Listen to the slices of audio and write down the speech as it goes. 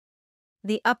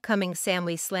The upcoming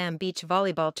Samui Slam beach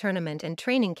volleyball tournament and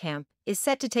training camp is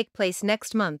set to take place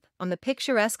next month on the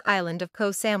picturesque island of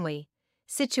Koh Samui,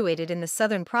 situated in the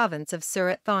southern province of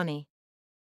Surat Thani.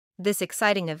 This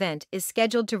exciting event is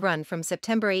scheduled to run from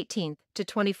September 18th to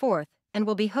 24th and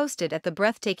will be hosted at the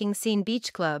breathtaking Scene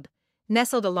Beach Club,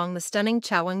 nestled along the stunning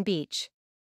Chaweng Beach.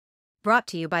 Brought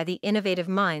to you by the innovative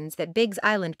minds at Biggs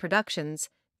Island Productions,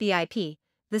 BIP,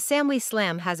 the Samui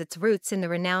Slam has its roots in the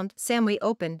renowned Samui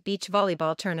Open beach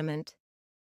volleyball tournament.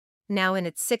 Now in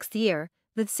its sixth year,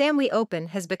 the Samui Open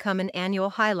has become an annual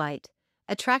highlight,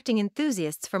 attracting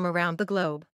enthusiasts from around the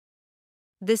globe.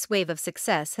 This wave of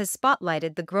success has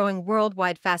spotlighted the growing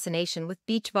worldwide fascination with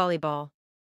beach volleyball.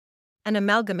 An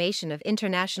amalgamation of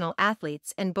international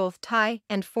athletes and both Thai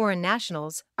and foreign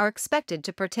nationals are expected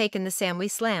to partake in the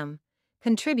Samui Slam,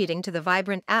 contributing to the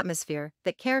vibrant atmosphere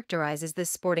that characterizes this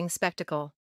sporting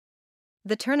spectacle.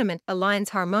 The tournament aligns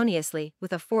harmoniously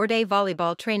with a 4-day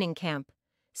volleyball training camp,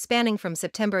 spanning from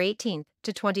September 18th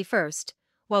to 21st,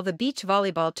 while the beach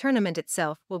volleyball tournament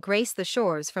itself will grace the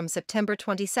shores from September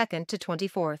 22nd to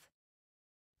 24th.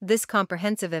 This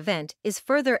comprehensive event is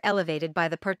further elevated by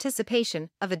the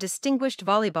participation of a distinguished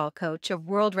volleyball coach of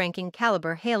world-ranking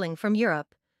caliber hailing from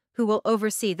Europe, who will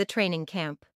oversee the training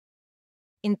camp.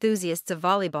 Enthusiasts of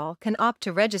volleyball can opt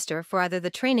to register for either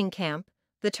the training camp,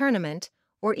 the tournament,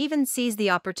 or even seize the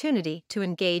opportunity to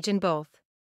engage in both.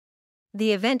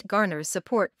 The event garners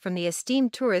support from the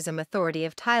esteemed Tourism Authority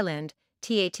of Thailand,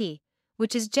 TAT,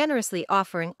 which is generously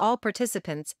offering all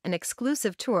participants an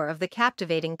exclusive tour of the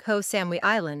captivating Koh Samui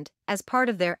Island as part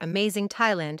of their Amazing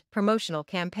Thailand promotional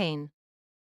campaign.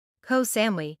 Koh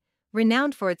Samui,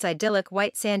 renowned for its idyllic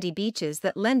white sandy beaches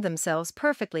that lend themselves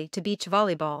perfectly to beach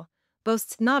volleyball,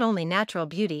 boasts not only natural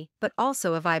beauty but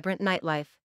also a vibrant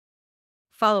nightlife.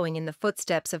 Following in the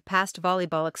footsteps of past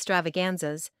volleyball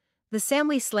extravaganzas, the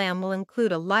Samui Slam will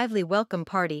include a lively welcome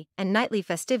party and nightly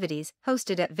festivities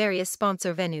hosted at various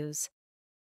sponsor venues.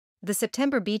 The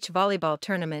September beach volleyball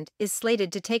tournament is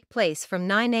slated to take place from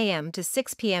 9 a.m. to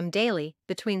 6 p.m. daily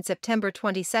between September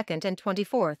 22nd and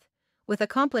 24th, with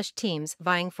accomplished teams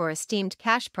vying for esteemed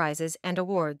cash prizes and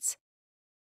awards.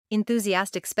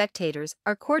 Enthusiastic spectators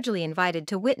are cordially invited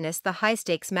to witness the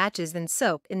high-stakes matches and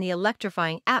soak in the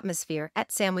electrifying atmosphere at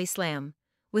Samui Slam,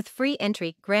 with free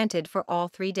entry granted for all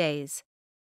 3 days.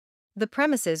 The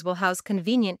premises will house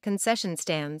convenient concession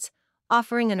stands,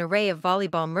 offering an array of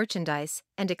volleyball merchandise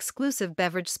and exclusive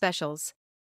beverage specials.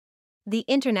 The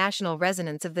international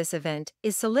resonance of this event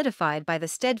is solidified by the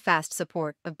steadfast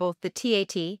support of both the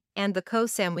TAT and the Koh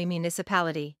Samui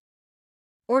municipality.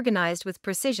 Organized with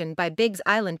precision by Biggs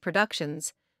Island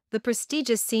Productions, the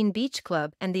prestigious Scene Beach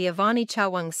Club and the Avani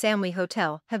Chaweng Samui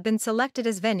Hotel have been selected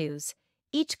as venues,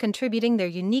 each contributing their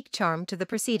unique charm to the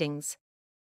proceedings.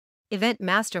 Event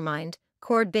mastermind,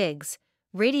 Cord Biggs,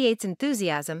 radiates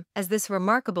enthusiasm as this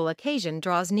remarkable occasion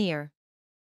draws near.